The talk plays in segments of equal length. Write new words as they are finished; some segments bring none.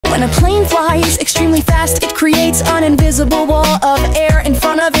When a plane flies extremely fast, it creates an invisible wall of air in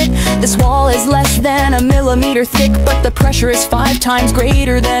front of it. This wall is less than a millimeter thick, but the pressure is 5 times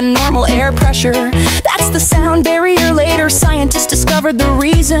greater than normal air pressure. That's the sound barrier. Later, scientists discovered the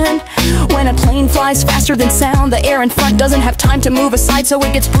reason. When a plane flies faster than sound, the air in front doesn't have time to move aside, so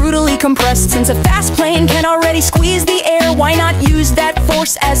it gets brutally compressed. Since a fast plane can already squeeze the air, why not use that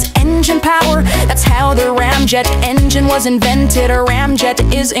force as engine power? That's how the ramjet engine was invented. A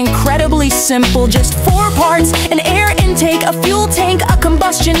ramjet is incredibly simple, just 4 parts: an air intake, a fuel tank, a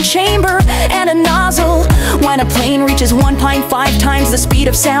combustion chamber, and a nozzle. When a plane reaches 1.5 times the speed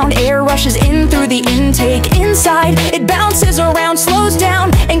of sound, air rushes in through the intake. Inside, it bounces around, slows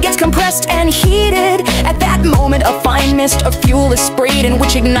down, and gets compressed and heated. At that moment, a fine mist of fuel is sprayed, in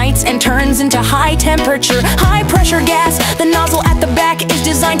which ignites and turns into high temperature, high pressure gas. The nozzle at the back is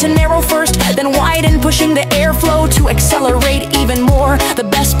designed to narrow first, then widen, pushing the airflow to accelerate even more. The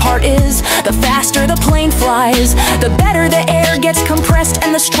best part is, the faster the plane flies, the better the air gets compressed,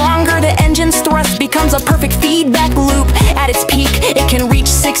 and the stronger the engine's thrust becomes a perfect feedback loop. At its peak, it can reach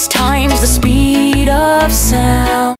 6 times the speed of sound.